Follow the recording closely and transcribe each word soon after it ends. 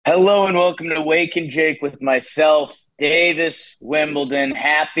Hello and welcome to Wake and Jake with myself, Davis Wimbledon.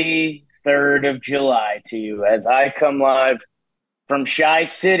 Happy 3rd of July to you as I come live from Chi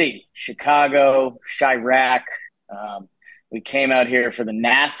City, Chicago, Chirac. Um, we came out here for the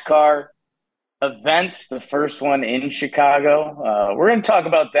NASCAR event, the first one in Chicago. We're going to talk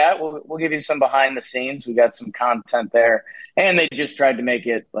about that. We'll give you some behind the scenes. We got some content there. And they just tried to make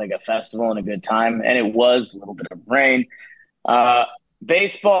it like a festival and a good time. And it was a little bit of rain. Uh,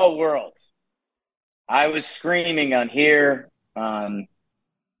 Baseball world. I was screaming on here on,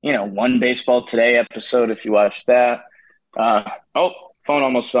 One Baseball Today episode, if you watched that. Oh, phone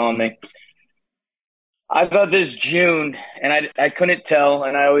almost fell on me. I thought this June, and I couldn't tell,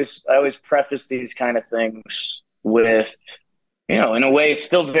 and I always preface these kind of things with, in a way, it's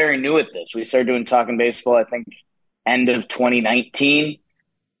still very new at this. We started doing Talking Baseball, I think, end of 2019.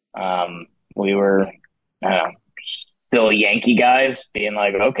 We were, I don't know, still Yankee guys being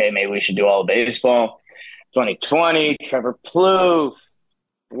like, okay, maybe we should do all baseball. 2020, Trevor Plouffe,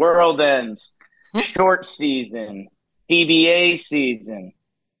 World Ends, short season, CBA season,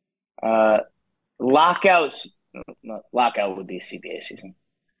 uh, lockouts. Lockout would be CBA season.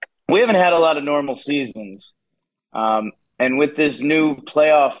 We haven't had a lot of normal seasons. And with this new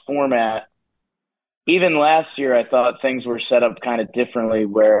playoff format, even last year, I thought things were set up kind of differently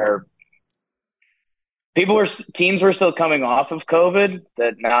where teams were still coming off of COVID,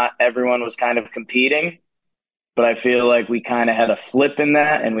 that not everyone was kind of competing. But I feel like we kind of had a flip in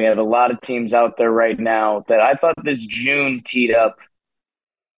that, and we have a lot of teams out there right now that I thought this June teed up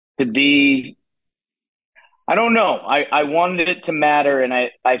to be. I don't know. I wanted it to matter, and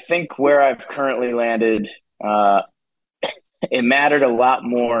I think where I've currently landed, uh, it mattered a lot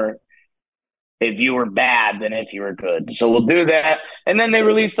more if you were bad than if you were good. So we'll do that. And then they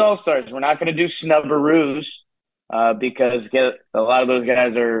released All Stars. We're not going to do snubberoos because a lot of those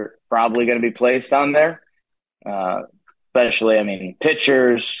guys are probably going to be placed on there. Especially, I mean,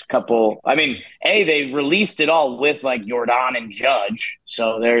 pitchers, couple. I mean, they released it all with like Jordan and Judge.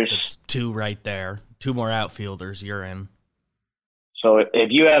 So there's That's two right there. Two more outfielders you're in. so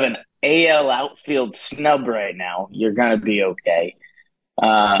if you have an AL outfield snub right now, you're gonna be okay.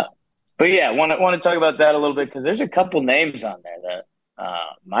 Uh, but yeah, want to talk about that a little bit because there's a couple names on there that,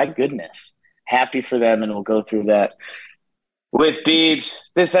 my goodness, happy for them, and we'll go through that with Beebs.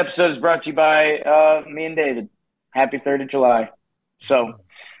 This episode is brought to you by me and David. Happy 3rd of July. So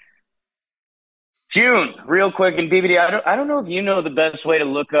June, real quick, in BBD, I don't know if you know the best way to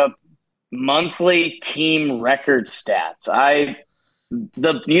look up monthly team record stats.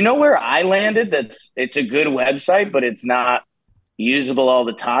 You know where I landed? It's a good website, but it's not usable all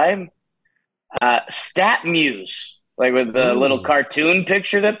the time. StatMuse, like with the little Ooh, cartoon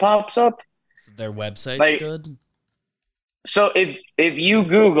picture that pops up. so their website's Like, good. so if you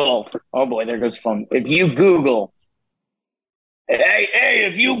Google, oh boy, there goes the phone. If you Google,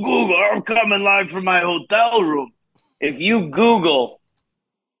 if you Google, I'm coming live from my hotel room. If you Google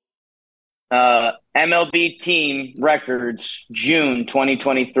MLB team records June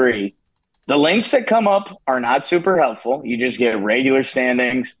 2023, the links that come up are not super helpful. You just get regular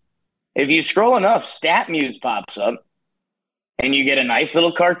standings. If you scroll enough, StatMuse pops up, and you get a nice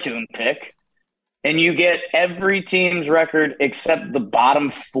little cartoon pic, and you get every team's record except the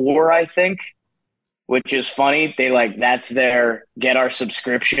bottom four, I think, which is funny. That's their get our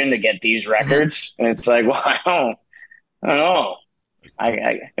subscription to get these records. And it's like, well, I don't know.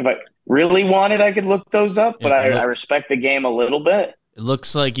 If I really wanted, I could look those up, but It I look respect the game a little bit. it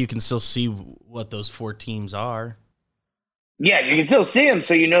looks like you can still see what those four teams are. Yeah, you can still see them,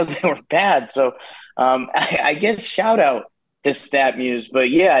 so you know they were bad. So I guess shout out to StatMuse. But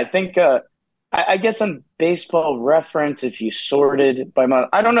yeah, I think I guess on Baseball Reference, if you sorted by month,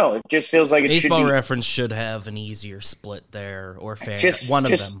 I don't know. It just feels like it should Baseball be Reference should have an easier split there, or fair. just One of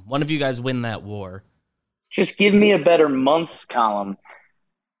just them. One of you guys win that war. just give me a better month column.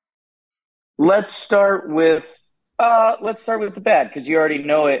 Let's start with the bad because you already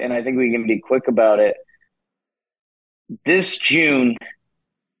know it, and I think we can be quick about it. This June,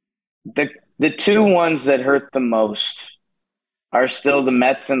 the two ones that hurt the most are still the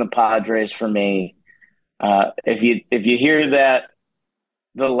Mets and the Padres for me. If you hear that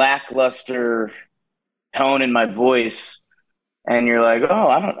the lackluster tone in my voice, and you're like, oh,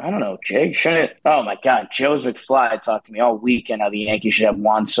 I don't know, Jake, shouldn't? Oh my God, Joe's McFly talked to me all weekend how the Yankees should have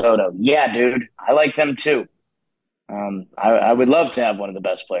Juan Soto. Yeah, dude, I like them too. I would love to have one of the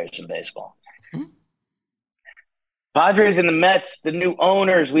best players in baseball. Padres and the Mets, the new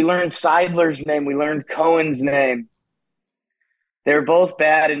owners. We learned Seidler's name. We learned Cohen's name. They were both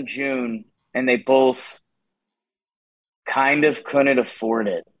bad in June, and they both kind of couldn't afford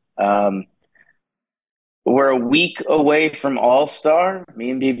it. Um, we're a week away from All-Star.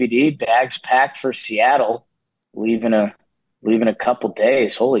 Me and BBD, bags packed for Seattle, leaving a couple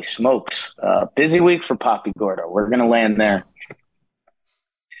days. Holy smokes. Busy week for Poppy Gordo. We're going to land Wow. there.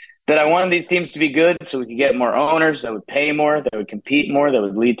 That I wanted these teams to be good so we could get more owners that would pay more, that would compete more, that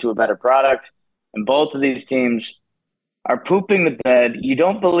would lead to a better product. And both of these teams are pooping the bed. You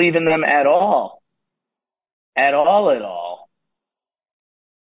don't believe in them at all. At all, at all.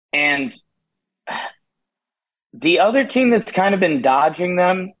 And the other team that's kind of been dodging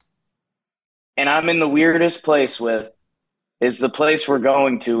them, and I'm in the weirdest place with, is the place we're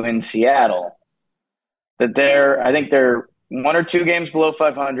going to in Seattle. I think they're one or two games below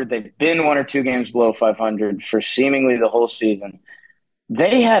 500. They've been one or two games below 500 for seemingly the whole season.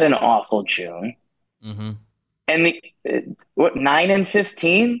 They had an awful June. Mm-hmm. And what,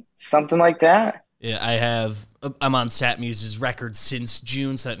 9-15? Something like that? Yeah, I'm on StatMuse's record since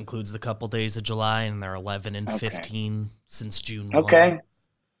June, so that includes the couple days of July, and they're 11-15 since June 1. Okay.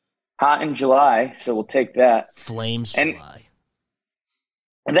 Hot in July, so we'll take that. Flames And July.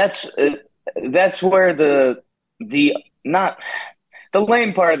 that's where the not the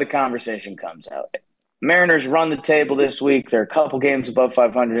lame part of the conversation comes out. Mariners run the table this week. They're a couple games above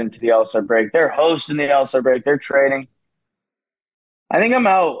 500 into the All-Star break. They're hosting the All-Star break. They're trading. I think I'm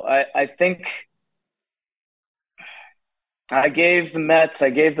out. I think I gave the Mets, I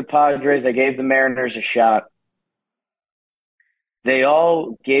gave the Padres, I gave the Mariners a shot. They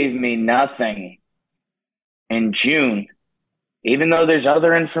all gave me nothing in June, even though there's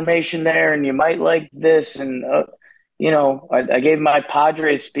other information there and you might like this. And, I gave my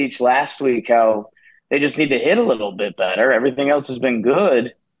Padres speech last week how they just need to hit a little bit better. Everything else has been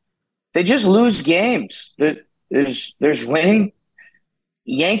good. They just lose games. There's winning.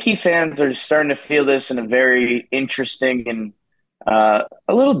 Yankee fans are starting to feel this in a very interesting and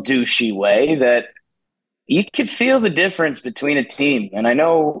a little douchey way that you could feel the difference between a team. And I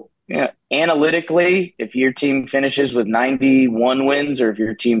know, analytically, if your team finishes with 91 wins or if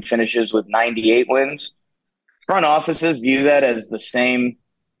your team finishes with 98 wins, front offices view that as the same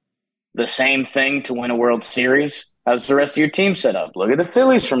thing to win a World Series. How's the rest of your team set up? Look at the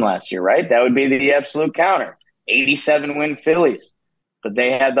Phillies from last year, right? That would be the absolute counter. 87 win Phillies, but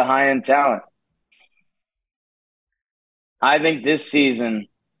they had the high end talent. I think this season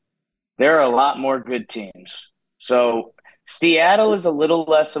there are a lot more good teams. So Seattle is a little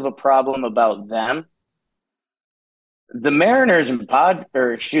less of a problem about them. The Mariners and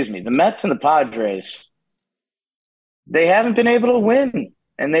the Mets and the Padres, they haven't been able to win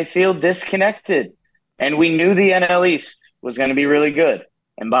and they feel disconnected. And we knew the NL East was going to be really good.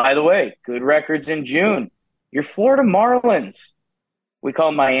 And by the way, good records in June. Your Florida Marlins. We call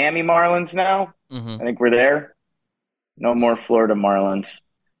them Miami Marlins now. Mm-hmm. I think we're there. No more Florida Marlins.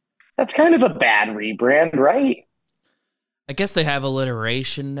 That's kind of a bad rebrand, right? I guess they have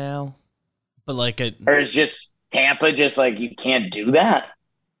alliteration now, but or is just Tampa just like you can't do that?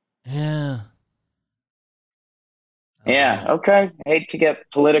 Yeah. Yeah. Okay. I hate to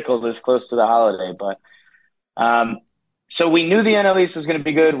get political this close to the holiday, but so we knew the NL East was going to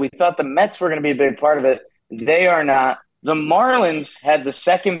be good. We thought the Mets were going to be a big part of it. They are not. The Marlins had the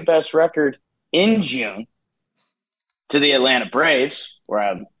second best record in June to the Atlanta Braves,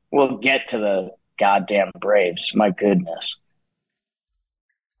 where we'll get to the goddamn Braves. My goodness.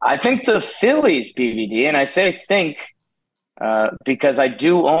 I think the Phillies, BBD, and I say think because I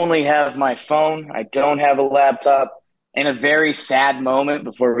do only have my phone. I don't have a laptop. In a very sad moment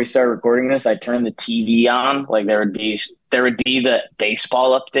before we start recording this, I turned the TV on. Like there would be the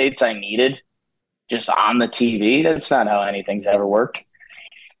baseball updates I needed just on the TV. That's not how anything's ever worked.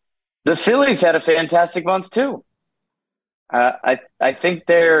 The Phillies had a fantastic month too. I think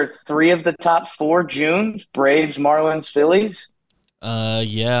they're three of the top four Junes: Braves, Marlins, Phillies.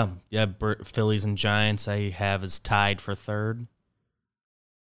 Yeah. Phillies and Giants I have as tied for third.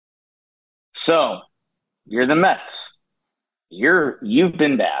 So you're the Mets. You've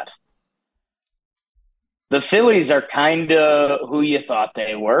been bad. The Phillies are kind of who you thought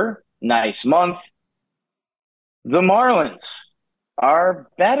they were. Nice month. The Marlins are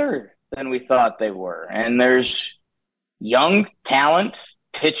better than we thought they were, and there's young talent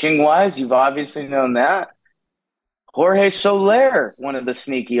pitching wise. You've obviously known that. Jorge Soler, one of the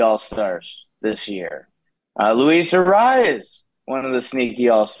sneaky all-stars this year. Luis Arias, one of the sneaky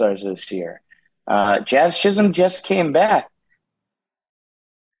all-stars this year. Jazz Chisholm just came back.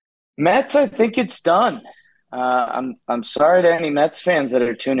 Mets, I think it's done. I'm sorry to any Mets fans that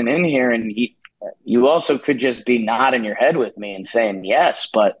are tuning in here, and you also could just be nodding your head with me and saying yes,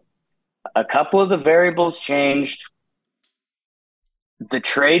 but a couple of the variables changed. The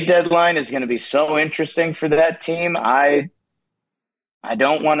trade deadline is going to be so interesting for that team. I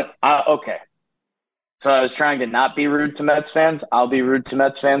don't want to. Okay, so I was trying to not be rude to Mets fans. I'll be rude to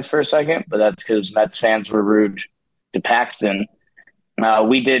Mets fans for a second, but that's because Mets fans were rude to Paxton.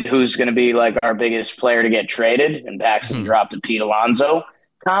 We did who's going to be like our biggest player to get traded, and Paxton Mhm. dropped to Pete Alonso.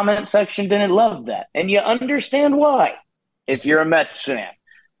 Comment section didn't love that, and you understand why if you're a Mets fan.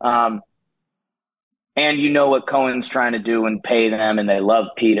 Um, and you know what Cohen's trying to do and pay them, and they love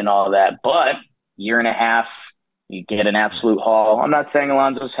Pete and all that. But year and a half, you get an absolute haul. I'm not saying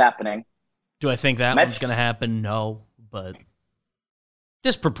Alonso's happening. Do I think that one's Mets, going to happen? No, but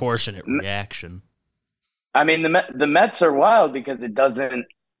disproportionate reaction. I mean, the Mets are wild because it doesn't.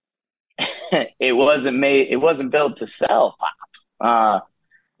 It wasn't made. It wasn't built to sell.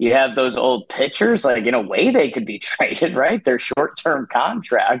 You have those old pitchers, like in a way they could be traded, right? They're short-term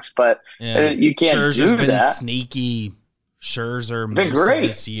contracts, but Yeah, you can't Scherzer's do been that. sneaky. Scherzer Been most of great.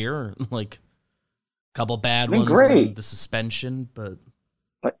 this year, like a couple bad Been ones, and then great. the suspension. But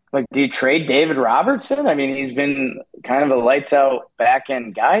Like, do you trade David Robertson? I mean, he's been kind of a lights out back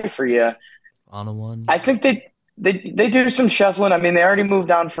end guy for you. on a one, I think they do some shuffling. I mean, they already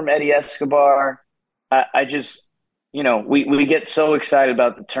moved on from Eddie Escobar. I just, we get so excited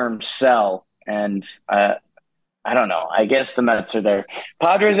about the term sell, and I don't know. I guess the Mets are there.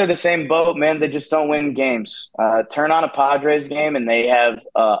 Padres are the same boat, man. They just don't win games. Turn on a Padres game, and they have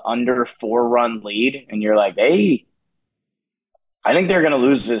under 4-run lead, and you're like, hey, I think they're going to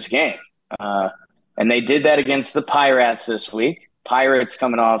lose this game. Uh, and they did that against the Pirates this week. Pirates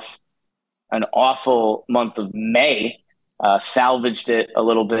coming off an awful month of May, salvaged it a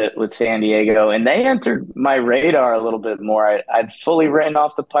little bit with San Diego, and they entered my radar a little bit more. I'd fully written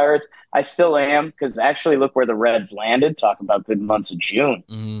off the Pirates. I still am because actually look where the Reds landed. Talk about good months of June.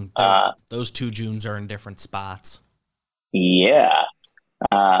 those 2 Junes are in different spots. Yeah.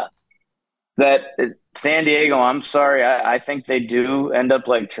 Uh, that is San Diego. I'm sorry. I think they do end up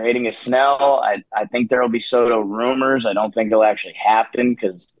like trading a Snell. I think there will be Soto rumors. I don't think it'll actually happen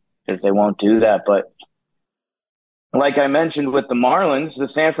because they won't do that. But like I mentioned with the Marlins, the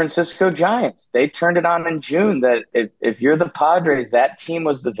San Francisco Giants, they turned it on in June that if you're the Padres, that team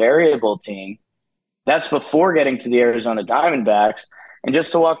was the variable team. That's before getting to the Arizona Diamondbacks. And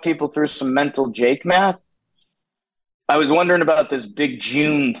just to walk people through some mental Jake math, I was wondering about this big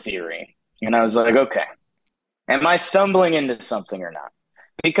June theory. And I was like, okay, am I stumbling into something or not?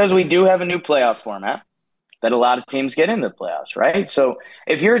 Because we do have a new playoff format that a lot of teams get into the playoffs, right? So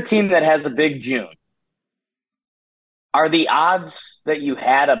if you're a team that has a big June, are the odds that you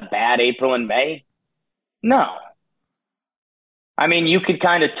had a bad April and May? No. I mean, you could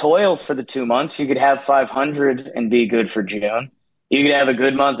kind of toil for the 2 months. You could have 500 and be good for June. You could have a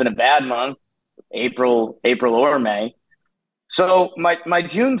good month and a bad month, April or May. So my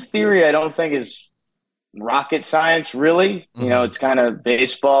June theory, I don't think is rocket science, really. Mm-hmm. It's kind of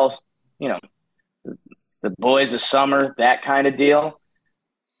baseball, you know, the boys of summer, that kind of deal.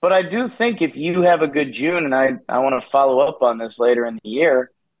 But I do think if you have a good June, and I want to follow up on this later in the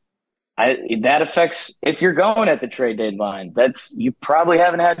year, that affects if you're going at the trade deadline. That's you probably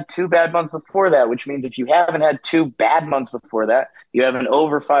haven't had 2 bad months before that, which means if you haven't had 2 bad months before that, you have an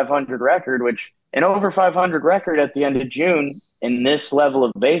over 500 record, which an over 500 record at the end of June in this level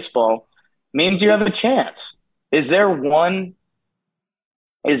of baseball means you have a chance. Is there one?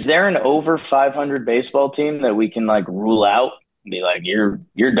 Is there an over 500 baseball team that we can like rule out and be like, you're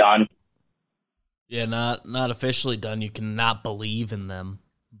done? Yeah, not officially done. You cannot believe in them,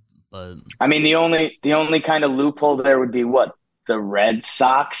 but I mean, the only kind of loophole there would be what the Red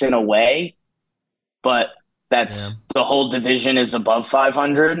Sox in a way, but yeah. that's the whole division is above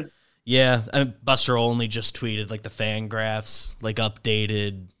 500. Yeah, Buster Olney just tweeted like the fan graphs, like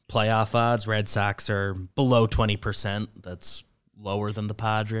updated playoff odds. Red Sox are below 20%. That's lower than the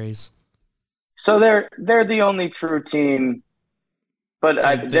Padres. So they're the only true team, but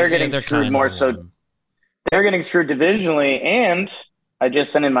So they're getting they're screwed kind of more. the So one. they're getting screwed divisionally, and I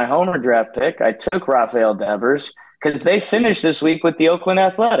just sent in my Homer draft pick. I took Rafael Devers because they finished this week with the Oakland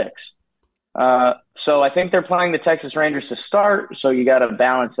Athletics. So I think they're playing the Texas Rangers to start, so you got to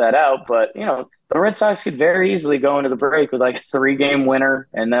balance that out. But the Red Sox could very easily go into the break with like a 3-game winner,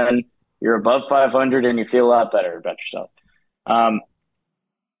 and then you're above 500 and you feel a lot better about yourself. Um,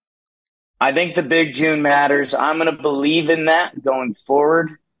 I think the big June matters. I'm going to believe in that going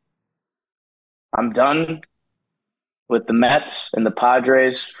forward. I'm done with the Mets and the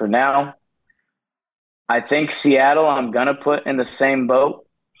Padres for now. I think Seattle, I'm going to put in the same boat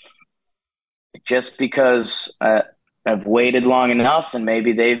just because I've waited long enough and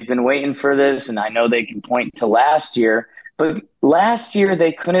maybe they've been waiting for this. And I know they can point to last year, But last year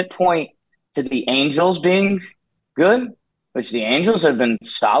they couldn't point to the Angels being good, which the Angels have been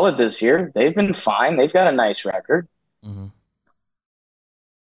solid this year. They've been fine. They've got a nice record. Mm-hmm.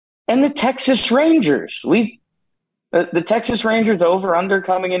 And the Texas Rangers. The Texas Rangers over under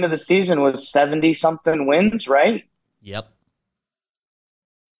coming into the season was 70 something wins, right? Yep.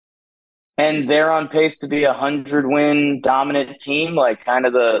 And they're on pace to be a 100-win dominant team, like kind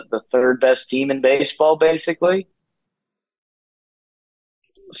of the third best team in baseball, basically.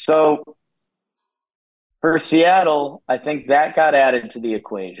 So for Seattle, I think that got added to the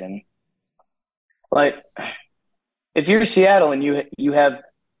equation. Like, if you're Seattle and you have,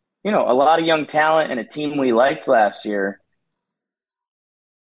 a lot of young talent and a team we liked last year,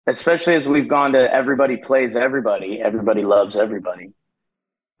 especially as we've gone to everybody plays everybody, everybody loves everybody.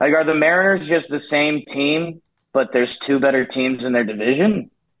 Like, are the Mariners just the same team, but there's two better teams in their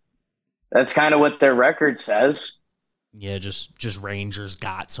division? That's kind of what their record says. Yeah, just Rangers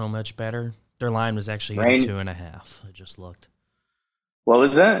got so much better. Their line was actually Rain, 82.5. I just looked. what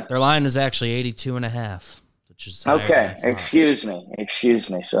was that? Their line was actually 82.5, which is higher than I Okay, thought. excuse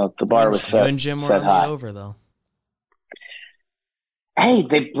me. So the bar was You and Jim were set on high. the over, though. Hey,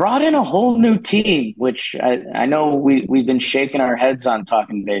 they brought in a whole new team, which I know we've been shaking our heads on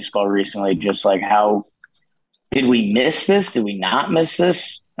talking baseball recently, just like how did we miss this? Did we not miss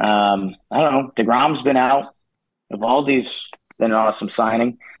this? I don't know. DeGrom's been out. Evaldi's been an awesome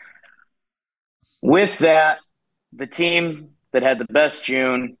signing. With that, the team that had the best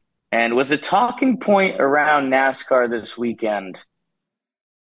June and was a talking point around NASCAR this weekend,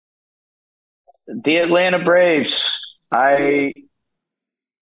 the Atlanta Braves.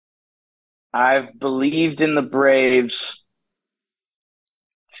 I've believed in the Braves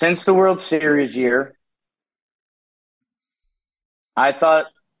since the World Series year. I thought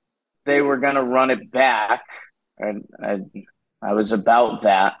they were going to run it back. I was about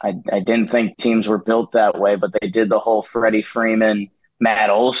that. I didn't think teams were built that way, but they did the whole Freddie Freeman, Matt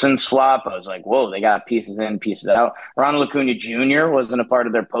Olson swap. I was like, whoa, they got pieces in, pieces out. Ronald Acuna Jr. wasn't a part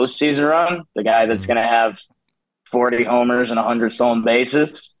of their postseason run, the guy that's going to have 40 homers and 100 stolen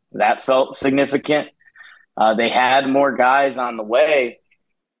bases. That felt significant. They had more guys on the way.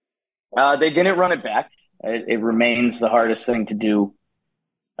 They didn't run it back. It remains the hardest thing to do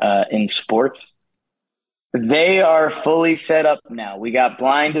in sports. They are fully set up now. We got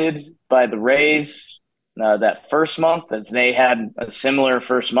blinded by the Rays that first month, as they had a similar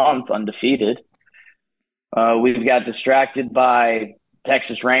first month, undefeated. We've got distracted by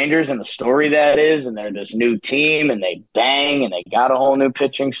Texas Rangers and the story that is, and they're this new team, and they bang, and they got a whole new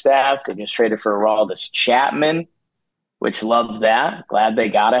pitching staff. They just traded for Aroldis Chapman, which loved that. Glad they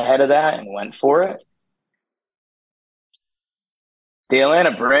got ahead of that and went for it. The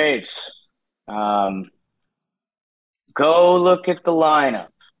Atlanta Braves. Go look at the lineup.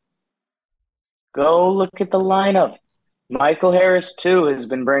 Go look at the lineup. Michael Harris, too, has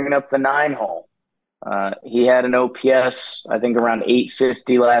been bringing up the 9-hole. He had an OPS, I think, around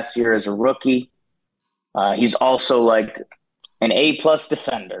 850 last year as a rookie. He's also like an A-plus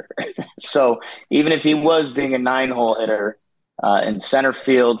defender. So even if he was being a 9-hole hitter in center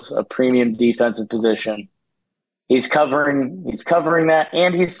field, a premium defensive position, he's covering that,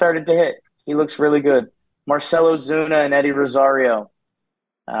 and he's started to hit. He looks really good. Marcelo Zuna and Eddie Rosario,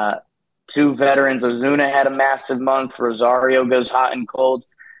 two veterans. Ozuna had a massive month. Rosario goes hot and cold.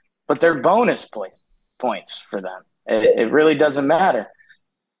 But they're bonus points for them. It really doesn't matter.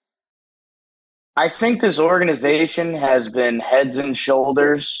 I think this organization has been heads and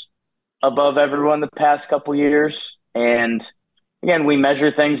shoulders above everyone the past couple years. And again, we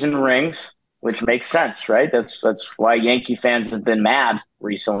measure things in rings, which makes sense, right? That's why Yankee fans have been mad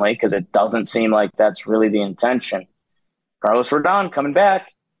recently, because it doesn't seem like that's really the intention. Carlos Rodon coming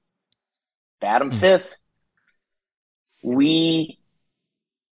back, bat him fifth. We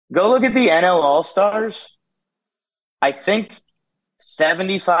go look at the NL All-Stars. I think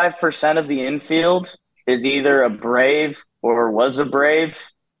 75% of the infield is either a Brave or was a Brave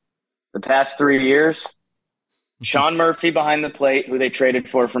the past 3 years. Sean Murphy behind the plate, who they traded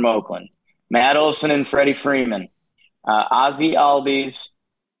for from Oakland. Matt Olson and Freddie Freeman. Ozzie Albies.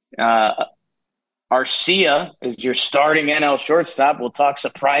 Arcia is your starting NL shortstop. We'll talk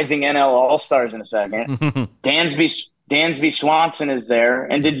surprising NL All-Stars in a second. Dansby Swanson is there.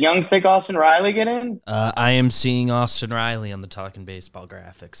 And did young, thick Austin Riley get in? I am seeing Austin Riley on the Talking Baseball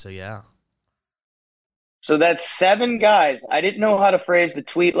graphic, so yeah. So that's 7 guys. I didn't know how to phrase the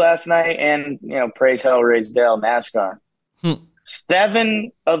tweet last night, and, praise hell, Raisdale, NASCAR.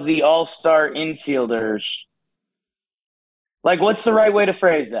 7 of the all-star infielders. Like, what's the right way to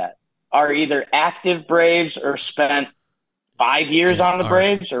phrase that? Are either active Braves or spent 5 years Yeah, on the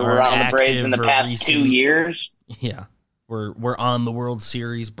Braves, or are we're an on the Braves in active the or past 2 recent. years. Yeah, we're on the World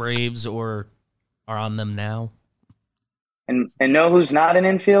Series Braves or are on them now. And know who's not an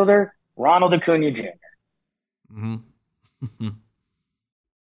infielder? Ronald Acuna Jr. Hmm.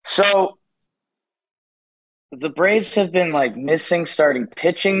 So the Braves have been like missing starting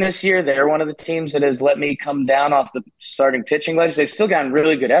pitching this year. They're one of the teams that has let me come down off the starting pitching ledge. They've still gotten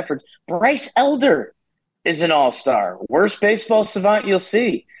really good efforts. Bryce Elder is an all-star. Worst baseball savant you'll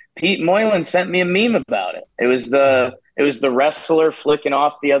see. Pete Moylan sent me a meme about it. It was the wrestler flicking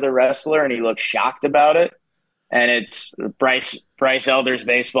off the other wrestler, and he looked shocked about it. And it's Bryce Elder's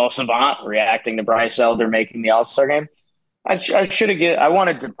baseball savant reacting to Bryce Elder making the All Star game. I should have I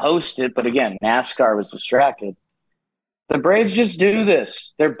wanted to post it, but again, NASCAR was distracted. The Braves just do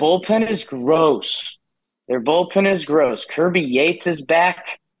this. Their bullpen is gross. Their bullpen is gross. Kirby Yates is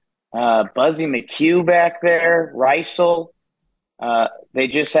back. Buzzy McHugh back there. Reisel. They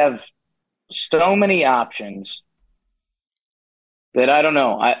just have so many options that I don't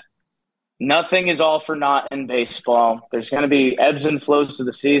know. Nothing is all for naught in baseball. There's going to be ebbs and flows to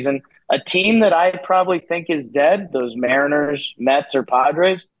the season. A team that I probably think is dead, those Mariners, Mets, or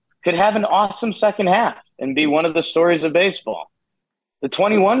Padres, could have an awesome second half and be one of the stories of baseball. The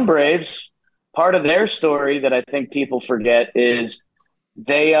 21 Braves, part of their story that I think people forget is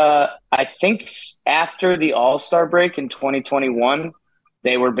I think after the All-Star break in 2021,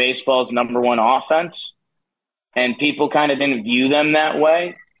 they were baseball's number one offense, and people kind of didn't view them that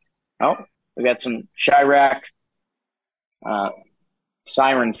way. Oh, we got some Chirac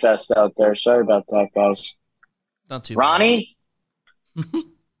siren fest out there. Sorry about that, guys. Not too Ronnie,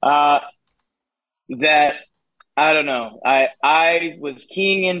 uh, that I don't know. I was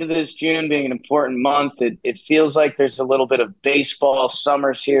keying into this June being an important month. It feels like there's a little bit of baseball.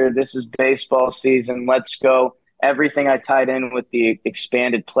 Summer's here. This is baseball season. Let's go. Everything I tied in with the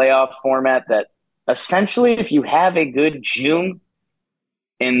expanded playoff format that essentially if you have a good June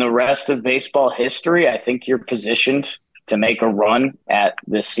in the rest of baseball history, I think you're positioned to make a run at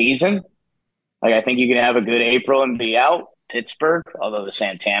this season. Like, I think you can have a good April and be out. Pittsburgh, although the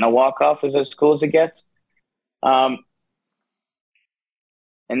Santana walk-off is as cool as it gets. And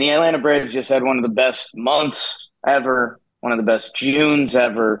the Atlanta Braves just had one of the best months ever, one of the best Junes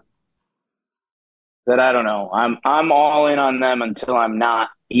ever. That I don't know. I'm all in on them until I'm not.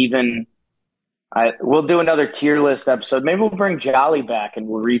 Even we'll do another tier list episode. Maybe we'll bring Jolly back and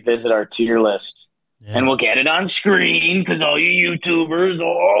we'll revisit our tier list. Yeah. And we'll get it on screen because all you YouTubers,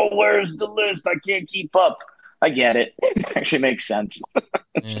 where's the list? I can't keep up. I get it. It actually makes sense.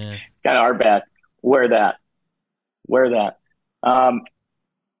 It's kind of our bad. Wear that.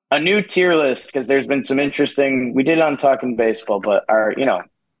 A new tier list because there's been some interesting. We did it on Talking Baseball, but our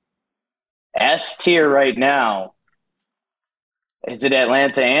S tier right now. Is it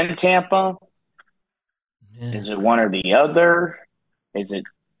Atlanta and Tampa? Yeah. Is it one or the other? Is it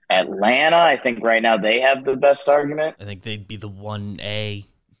Atlanta? I think right now they have the best argument. I think they'd be the 1A.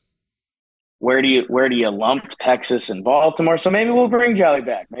 Where do you lump Texas and Baltimore? So maybe we'll bring Jolly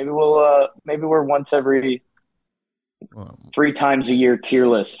back. Maybe we're once every 3 times a year tier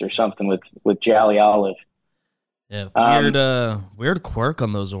list or something with Jolly Olive. Yeah, weird quirk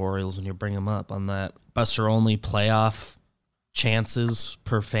on those Orioles when you bring them up on that Buster only playoff chances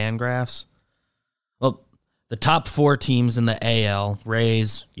per Fangraphs. Well, the top 4 teams in the AL,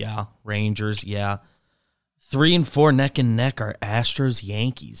 Rays, yeah, Rangers, yeah. 3 and 4 neck and neck are Astros,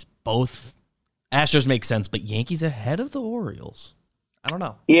 Yankees. Both Astros make sense, but Yankees ahead of the Orioles. I don't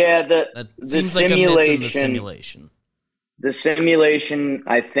know. Yeah, that seems like a miss in the simulation. The simulation,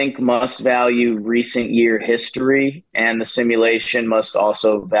 I think, must value recent year history, and the simulation must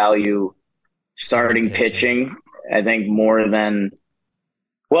also value starting pitching. I think more than,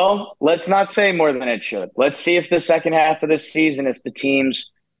 well, let's not say more than it should. Let's see if the second half of this season, if the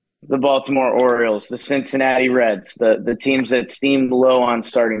teams, the Baltimore Orioles, the Cincinnati Reds, the teams that seem low on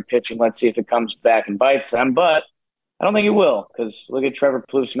starting pitching, let's see if it comes back and bites them. But I don't think it will, because look at Trevor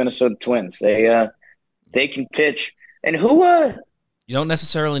Plouffe's Minnesota Twins. They can pitch. And who you don't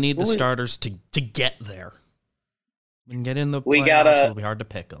necessarily need the starters to get there. We can get in the playoffs, it'll be hard to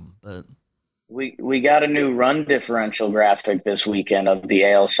pick them. But we got a new run differential graphic this weekend of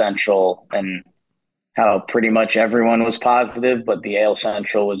the AL Central and how pretty much everyone was positive, but the AL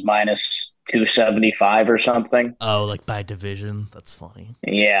Central was minus 275 or something. Oh, like by division? That's funny.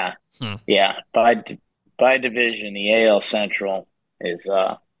 Yeah. Yeah. By division, the AL Central is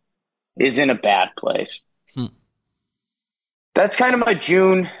in a bad place. That's kind of my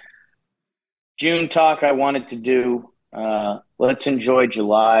June talk I wanted to do. Let's enjoy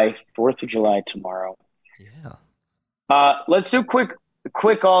July, 4th of July tomorrow. Yeah. Let's do quick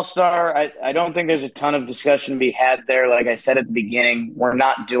All-Star. I don't think there's a ton of discussion to be had there. Like I said at the beginning, we're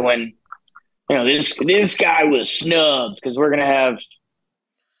not doing, this guy was snubbed because we're gonna have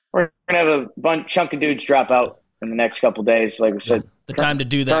a chunk of dudes drop out in the next couple days. Like we said, the time to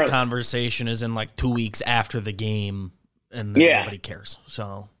do that conversation is in like 2 weeks after the game, and then nobody cares.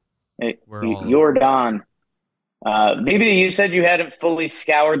 So you're Don. BBD, you said you hadn't fully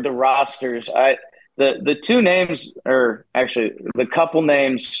scoured the rosters. The two names, or actually the couple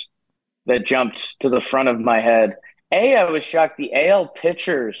names that jumped to the front of my head. I was shocked. The AL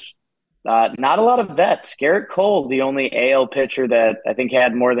pitchers, not a lot of vets. Garrett Cole, the only AL pitcher that I think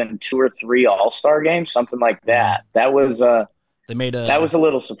had more than 2 or 3 All-Star games, something like that. That was that was a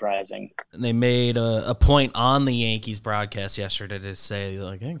little surprising. They made a point on the Yankees broadcast yesterday to say,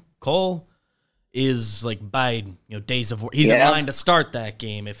 like, hey, Cole is like by days of he's in line to start that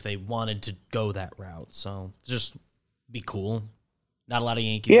game if they wanted to go that route. So just be cool. Not a lot of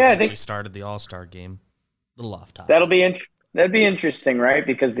Yankees actually started the All-Star game. A little off topic. That'd be interesting, right?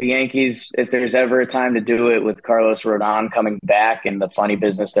 Because the Yankees, if there's ever a time to do it with Carlos Rodon coming back and the funny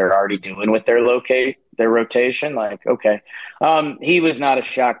business they're already doing with their rotation, like, okay. He was not a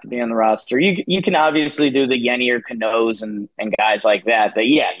shock to be on the roster. You can obviously do the Yennier Canoes and guys like that. But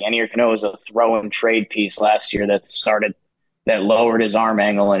yeah, Yennier Cano was a throw and trade piece last year that lowered his arm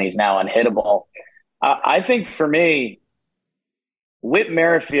angle and he's now unhittable. I think for me, Whit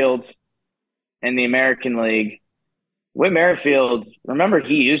Merrifield in the American League. Whit Merrifield, remember,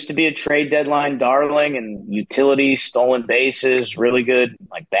 he used to be a trade deadline darling and utility, stolen bases, really good,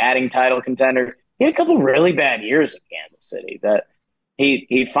 like batting title contender. He had a couple really bad years in Kansas City that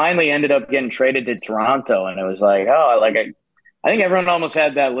he finally ended up getting traded to Toronto. And it was like, I think everyone almost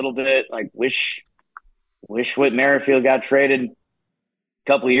had that little bit, like, wish Whit Merrifield got traded a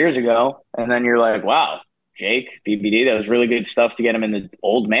couple of years ago. And then you're like, wow, Jake, BBD, that was really good stuff to get him in the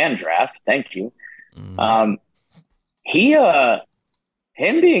old man draft. Thank you.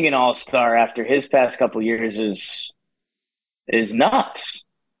 Him being an all-star after his past couple of years is nuts.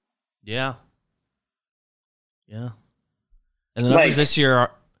 Yeah. And the numbers this year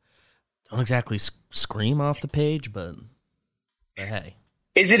don't exactly scream off the page, but hey.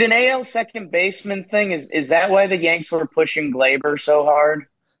 Is it an AL second baseman thing? Is that why the Yanks were pushing Glaber so hard?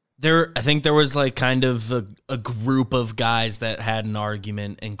 I think there was like kind of a group of guys that had an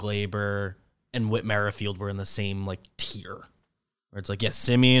argument, and Glaber and Whit Merrifield were in the same like tier, where it's like,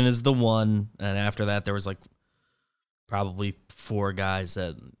 Simeon is the one, and after that there was like probably 4 guys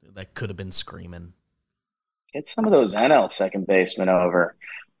that could have been screaming. Get some of those NL second basemen over.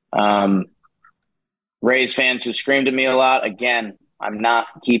 Rays fans who screamed at me a lot. Again, I'm not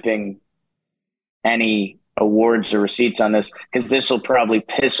keeping any awards or receipts on this because this will probably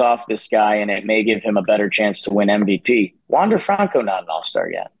piss off this guy, and it may give him a better chance to win MVP. Wander Franco not an all-star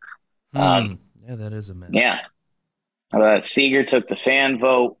yet. Yeah, that is a mess. Yeah. Seager took the fan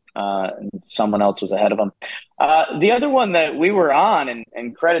vote. And someone else was ahead of him. The other one that we were on,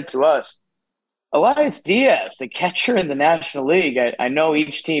 and credit to us, Elias Diaz, the catcher in the National League. I know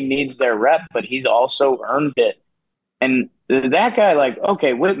each team needs their rep, but he's also earned it. And that guy, like,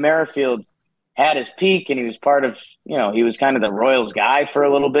 okay, Whit Merrifield had his peak, and he was part of, he was kind of the Royals guy for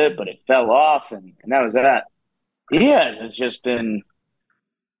a little bit, but it fell off, and that was that. Diaz has just been,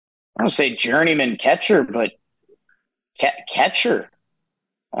 I don't say journeyman catcher, but catcher.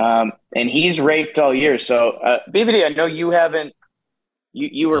 And he's raked all year. So, BBD, I know you haven't,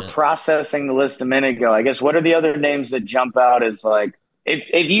 you were processing the list a minute ago. I guess, what are the other names that jump out as like, if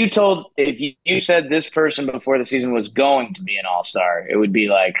you said this person before the season was going to be an all-star, it would be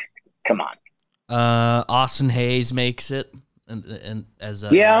like, come on. Austin Hayes makes it. And as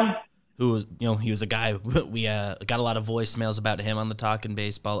who was, he was a guy we got a lot of voicemails about him on the Talkin'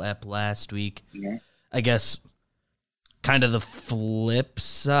 Baseball app last week. Yeah. I guess kind of the flip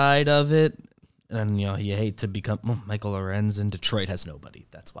side of it, and you hate to become Michael Lorenzen. Detroit has nobody.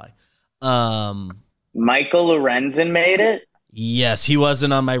 That's why. Michael Lorenzen made it. Yes, he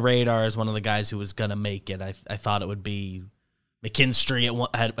wasn't on my radar as one of the guys who was gonna make it. I thought it would be McKinstry.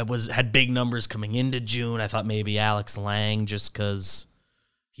 Had big numbers coming into June. I thought maybe Alex Lang, just because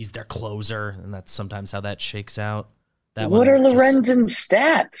he's their closer, and that's sometimes how that shakes out. What are Lorenzen's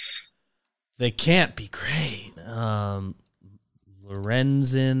stats? They can't be great.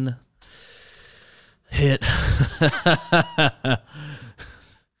 Lorenzen hit.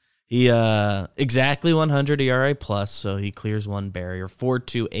 He exactly 100 ERA plus, so he clears one barrier.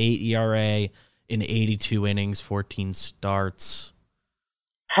 4.28 ERA in 82 innings, 14 starts.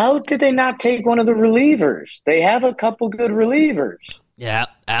 How did they not take one of the relievers? They have a couple good relievers. Yeah,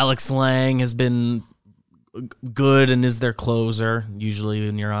 Alex Lang has been good and is their closer. Usually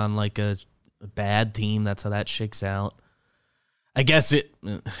when you're on like a bad team, that's how that shakes out. I guess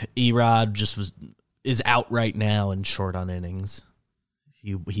Erod is out right now and short on innings.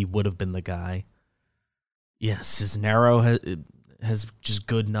 He would have been the guy. Yeah, Cisnero has just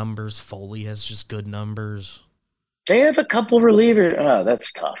good numbers. Foley has just good numbers. They have a couple relievers. Oh,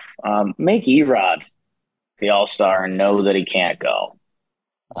 that's tough. Make Erod the All-Star and know that he can't go.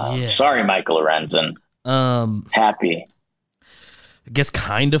 Yeah. Sorry, Michael Lorenzen. Happy. I guess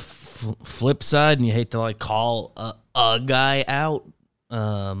kind of flip side, and you hate to like call a guy out.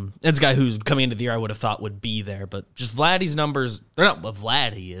 It's a guy who's coming into the year I would have thought would be there, but just Vladdy's numbers, they're not what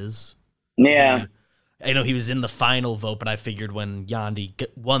Vladdy is. Yeah. I know he was in the final vote, but I figured when Yandy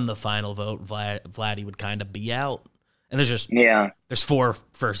won the final vote, Vladdy would kind of be out. And there's 4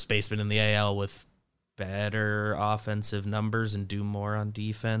 first basemen in the AL with better offensive numbers and do more on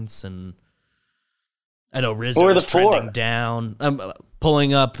defense. And I know Rizzo is trending down. I'm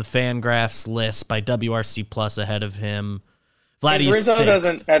pulling up the Fangraphs list by WRC Plus ahead of him. Rizzo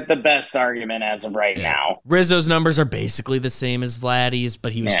doesn't have the best argument as of right now. Rizzo's numbers are basically the same as Vladdy's,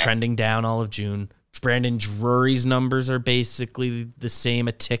 but he was trending down all of June. Brandon Drury's numbers are basically the same,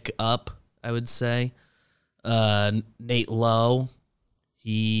 a tick up, I would say. Nate Lowe,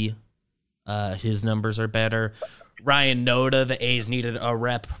 his numbers are better. Ryan Noda, the A's needed a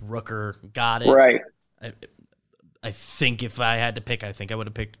rep. Rooker got it. Right. I think if I had to pick, I think I would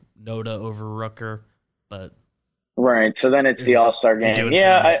have picked Noda over Rooker, but right. So then it's the All-Star game.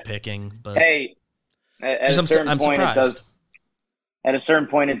 Yeah, picking. But hey, at a certain point, it does. At a certain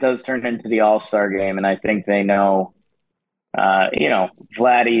point, it does turn into the All-Star game, and I think they know.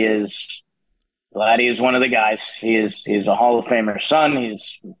 Vladdy is one of the guys. He's a Hall of Famer's son.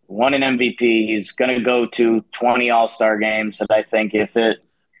 He's won an MVP. He's going to go to 20 All-Star games. And I think it's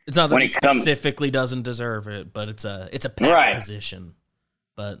not that he specifically doesn't deserve it, but it's a packed position.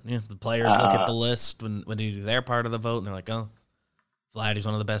 But the players look at the list when they do their part of the vote, and they're like, "Oh, Vladdy's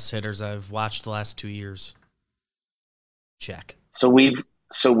one of the best hitters I've watched the last 2 years." Check. So we've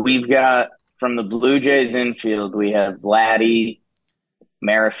got from the Blue Jays infield, we have Vladdy,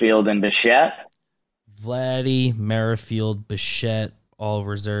 Merrifield, and Bichette. Vladdy, Merrifield, Bichette, all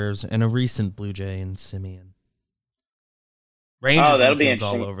reserves, and a recent Blue Jay in Simeon. Rangers that'll be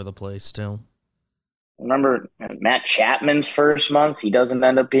all over the place still. Remember Matt Chapman's first month? He doesn't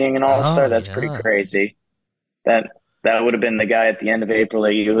end up being an All-Star. That's pretty crazy. That would have been the guy at the end of April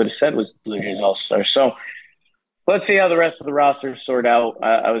that you would have said was Blue Jays All-Star. So let's see how the rest of the rosters sort out.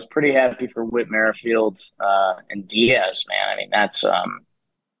 I was pretty happy for Whit Merrifield and Diaz, man. I mean,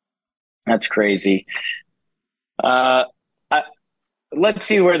 that's crazy. Let's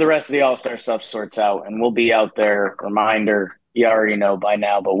see where the rest of the All-Star stuff sorts out, and we'll be out there. Reminder, you already know by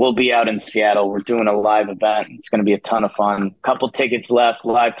now, but we'll be out in Seattle. We're doing a live event. It's going to be a ton of fun. Couple tickets left,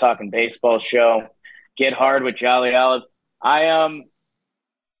 live talking baseball show. Get hard with Jolly Olive.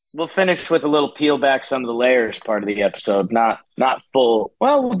 We'll finish with a little peel back some of the layers part of the episode. Not full.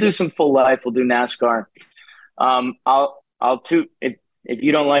 Well, we'll do some full life. We'll do NASCAR. I'll toot if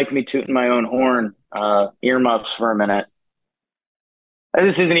you don't like me tooting my own horn. Earmuffs for a minute.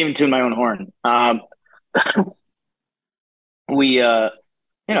 This isn't even tooting my own horn.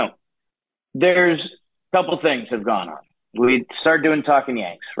 There's a couple things have gone on. We start doing Talking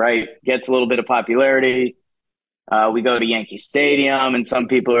Yanks, right? Gets a little bit of popularity. We go to Yankee Stadium, and some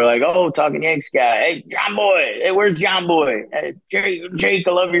people are like, "Oh, Talking Yanks guy. Hey, John Boy. Hey, where's John Boy? Hey, Jake,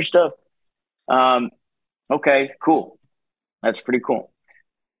 I love your stuff." Okay, cool. That's pretty cool.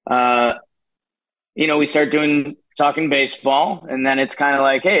 We start talking baseball, and then it's kind of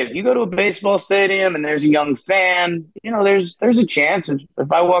like, hey, if you go to a baseball stadium and there's a young fan, there's a chance.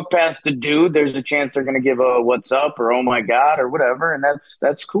 If I walk past a dude, there's a chance they're going to give a "what's up" or "oh my God" or whatever, and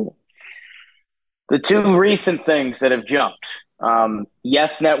that's cool. The two recent things that have jumped,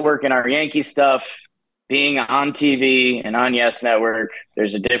 Yes Network and our Yankee stuff, being on TV and on Yes Network,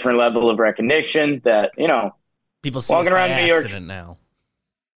 there's a different level of recognition that, people see walking around New York now.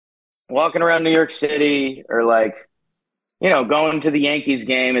 Walking around New York City or going to the Yankees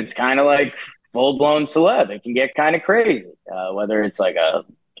game, it's kind of like full-blown celeb. It can get kind of crazy, whether it's like a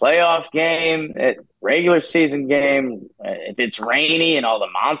playoff game, a regular season game. If it's rainy and all the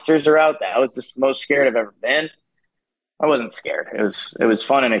monsters are out, that was the most scared I've ever been. I wasn't scared. It was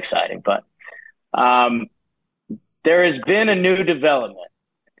fun and exciting, but there has been a new development,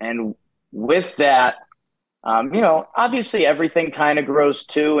 and with that, obviously everything kind of grows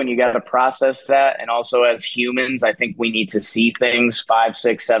too, and you got to process that. And also as humans, I think we need to see things 5,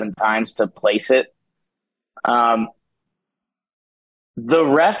 6, 7 times to place it. The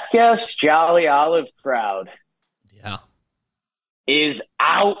Ref Guest Jolly Olive crowd Yeah. is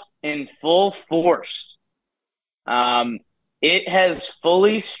out in full force. Um, it has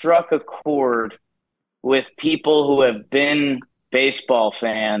fully struck a chord with people who have been baseball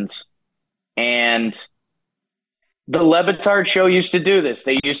fans. And the Levitard show used to do this.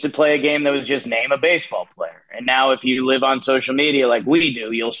 They used to play a game that was just name a baseball player. And now, if you live on social media like we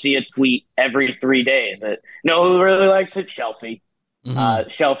do, you'll see a tweet every 3 days that, know who really likes it? Shelfie. Hmm.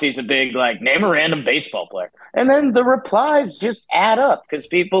 Shelfie's a big, like, name a random baseball player. And then the replies just add up because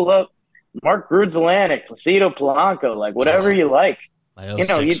people love Mark Grudzielanek, Placido Polanco, like, whatever Oh, you like. my You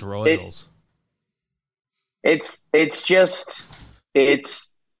know, '06 Royals. it's just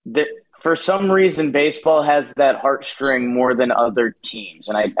it's that for some reason baseball has that heartstring more than other teams,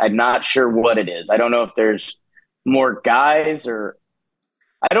 and I'm not sure what it is. I don't know if there's more guys or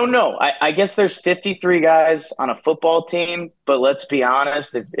I don't know. I guess there's 53 guys on a football team, but let's be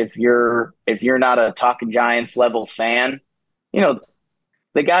honest, if you're not a Talking Giants level fan, you know,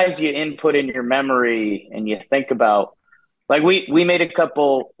 the guys you input in your memory and you think about, like we made a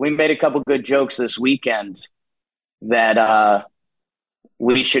couple good jokes this weekend that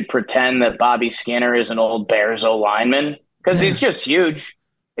we should pretend that Bobby Skinner is an old Bears O lineman because he's just huge.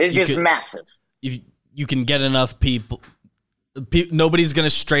 He's You just could massive. you can get enough people. Nobody's gonna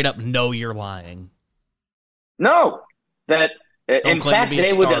straight up know you're lying. No, that Don't in claim to fact be a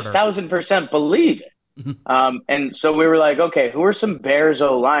they would starter. 1,000% believe it. And so we were like, okay, who are some Bears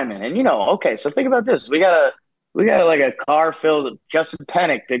O linemen? And okay, so think about this: we got like a car filled with Justin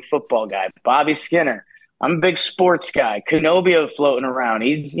Pennick, big football guy, Bobby Skinner. I'm a big sports guy. Canobio floating around.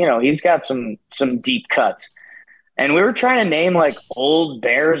 He's got some deep cuts. And we were trying to name like old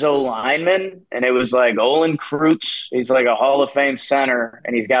Bears O linemen, and it was like Olin Kreutz. He's like a Hall of Fame center,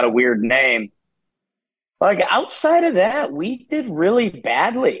 and he's got a weird name. Like outside of that, we did really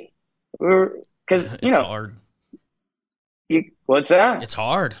badly. Because It's hard. what's that? It's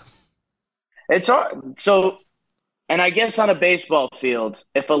hard. It's hard. So, and I guess on a baseball field,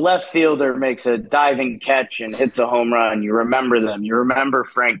 if a left fielder makes a diving catch and hits a home run, you remember them. You remember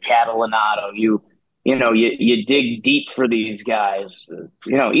Frank Catalanato. You dig deep for these guys.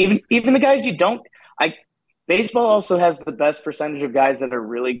 Even the guys you don't. I Baseball also has the best percentage of guys that are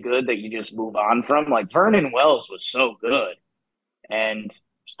really good that you just move on from. Like Vernon Wells was so good and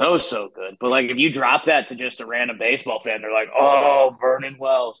so good. But like if you drop that to just a random baseball fan, they're like, oh, Vernon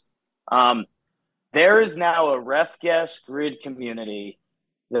Wells. Um, there is now a ref guest grid community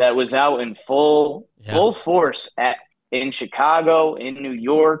that was out in full Yeah. full force in Chicago, in New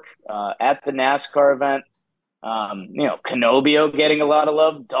York, at the NASCAR event. Canobio getting a lot of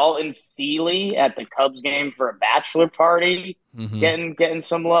love. Dalton Feely at the Cubs game for a bachelor party, Hmm. getting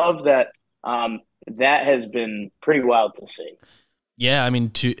some love. That has been pretty wild to see. Yeah, I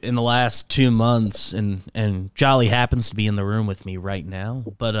mean, in the last 2 months, and Jolly happens to be in the room with me right now.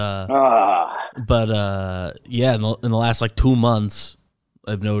 Yeah, in the last like 2 months,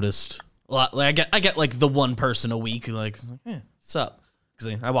 I've noticed a lot. Like I get like the one person a week who like, what's up?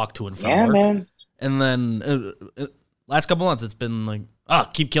 Because I walk to and from Yeah, work, man. and then last couple months it's been like,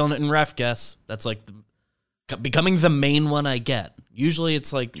 keep killing it in ref guess. That's like becoming the main one I get. Usually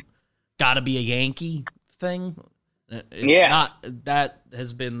it's like gotta be a Yankee thing. That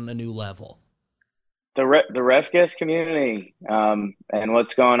has been a new level. The ref guest community, and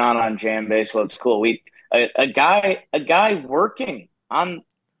what's going on Jam Baseball. It's cool. A guy working on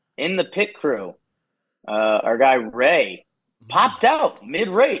in the pit crew, our guy Ray, popped out mid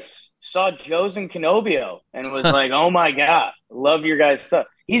race, saw Joe's and Canobio, and was like, "Oh my god, love your guys' stuff."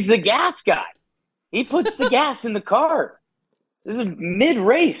 He's the gas guy. He puts the gas in the car. This is mid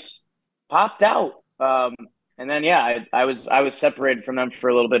race, popped out, and then I was separated from them for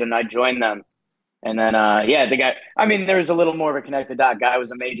a little bit, and I joined them. And then, the guy. I mean, there was a little more of a connected dot. Guy was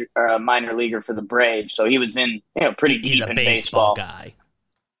a major or a minor leaguer for the Braves, so he was in, pretty He's deep a in baseball baseball.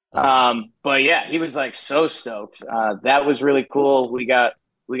 guy. But yeah, he was like so stoked. That was really cool. We got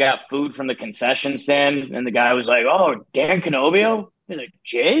food from the concession stand, and the guy was like, "Oh, Dan Canobio." He's like,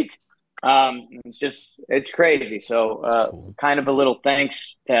 "Jake." It's crazy. So, It's cool. kind of a little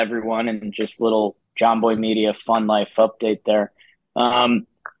thanks to everyone, and just little John Boy Media fun life update there. Um,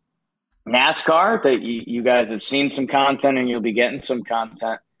 NASCAR, that you guys have seen some content and you'll be getting some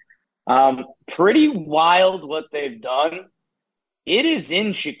content. Pretty wild what they've done. It is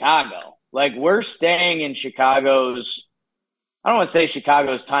in Chicago. Like we're staying in Chicago's, I don't want to say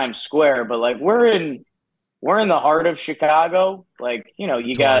Chicago's Times Square, but like we're in the heart of Chicago. Like,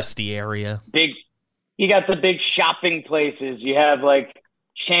 Touristy area. big you got the big shopping places. You have like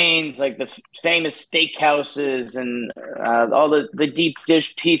chains, like the famous steakhouses and all the deep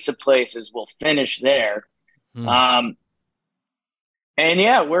dish pizza places will finish there. Hmm. Um, and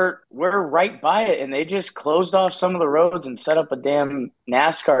yeah, we're right by it, and they just closed off some of the roads and set up a damn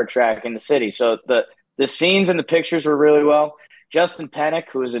NASCAR track in the city. So the scenes and the pictures were really well. Justin Pennick,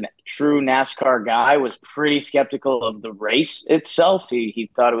 who is a true NASCAR guy, was pretty skeptical of the race itself. He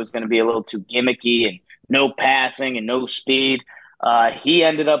thought it was going to be a little too gimmicky and no passing and no speed. He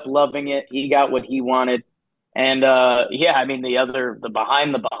ended up loving it. He got what he wanted, and yeah, I mean the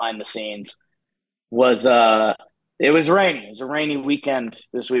behind the scenes was it was rainy. It was a rainy weekend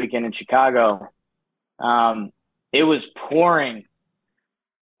this weekend in Chicago. Um, it was pouring.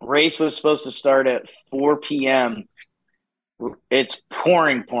 Race was supposed to start at 4 p.m. It's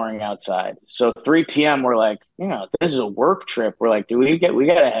pouring outside. So 3 p.m. we're like, this is a work trip. We're like, we got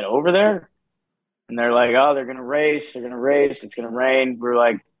to head over there? And they're like, oh, they're gonna race. They're gonna race. It's gonna rain. We're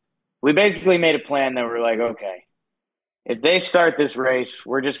like, we basically made a plan that we're like, okay, if they start this race,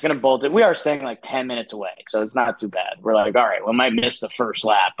 we're just going to bolt it. We are staying like 10 minutes away, so it's not too bad. We're like, all right, we might miss the first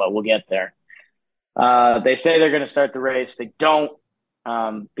lap, but we'll get there. They say they're going to start the race. They don't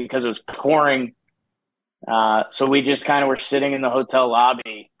because it was pouring. So we just kind of were sitting in the hotel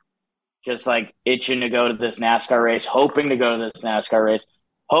lobby, just like itching to go to this NASCAR race, hoping to go to this NASCAR race,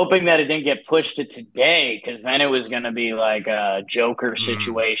 hoping that it didn't get pushed to today because then it was going to be like a Joker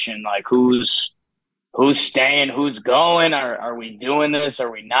situation, like who's staying, who's going, are we doing this, are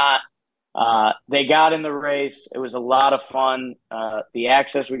we not? They got in the race. It was a lot of fun. The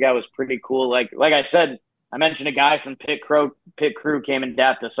access we got was pretty cool. Like I said, I mentioned a guy from pit crew came and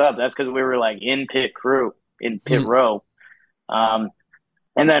dapped us up. That's because we were like in pit row. And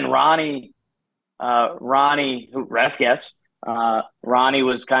then Ronnie, who ref guess, Ronnie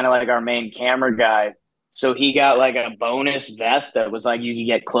was kind of like our main camera guy. So he got like a bonus vest that was like you could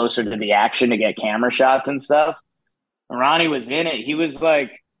get closer to the action to get camera shots and stuff. And Ronnie was in it. He was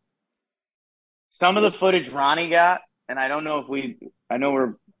like some of the footage Ronnie got, and I don't know if I know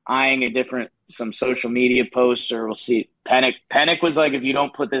we're eyeing some social media posts or we'll see. Pennick was like, if you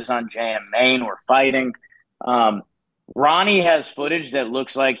don't put this on JM Main, we're fighting. Ronnie has footage that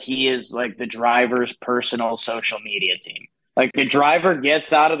looks like he is like the driver's personal social media team. Like the driver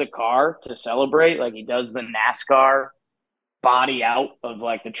gets out of the car to celebrate, like he does the NASCAR body out of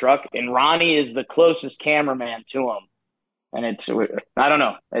like the truck, and Ronnie is the closest cameraman to him. And I don't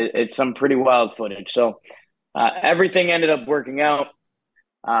know, it's some pretty wild footage. So everything ended up working out.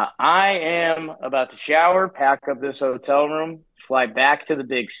 I am about to shower, pack up this hotel room, fly back to the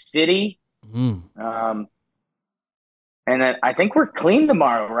big city. And then I think we're clean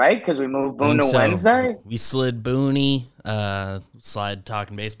tomorrow, right? Because we moved Boone to Wednesday. We slid Booney, slide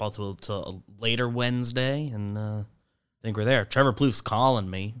talking baseball to a later Wednesday, and I think we're there. Trevor Plouffe's calling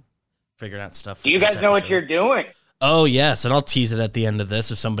me, figuring out stuff. Do you guys know what you're doing? Oh, yes, and I'll tease it at the end of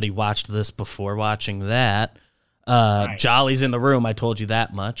this if somebody watched this before watching that. Right. Jolly's in the room, I told you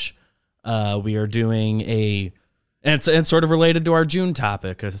that much. We are doing and it's sort of related to our June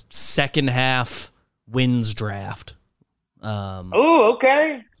topic, a second half wins draft. Oh,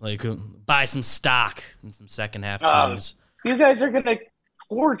 okay. Like buy some stock in some second half teams. You guys are gonna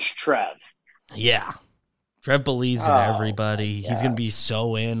torch Trev. Yeah, Trev believes in everybody. He's gonna be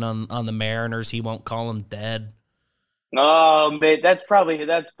so in on the Mariners. He won't call them dead. Oh, man, that's probably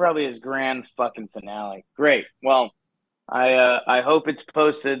his grand fucking finale. Great. Well, I hope it's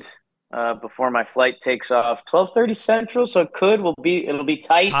posted before my flight takes off. 12:30 Central, so it'll be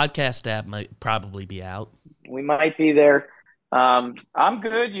tight. Podcast app might probably be out. We might be there. I'm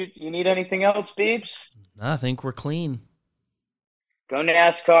good. You need anything else, Beeps? I think we're clean. Go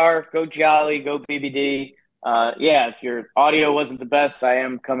NASCAR, go Jolly, go BBD. Yeah, if your audio wasn't the best, I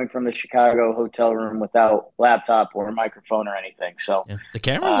am coming from the Chicago hotel room without laptop or microphone or anything. So yeah, the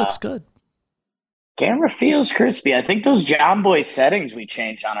camera looks good. Camera feels crispy. I think those John Boy settings we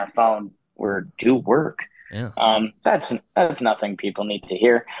changed on our phone do work. Yeah. That's nothing people need to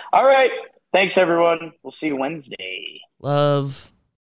hear. All right. Thanks, everyone. We'll see you Wednesday. Love.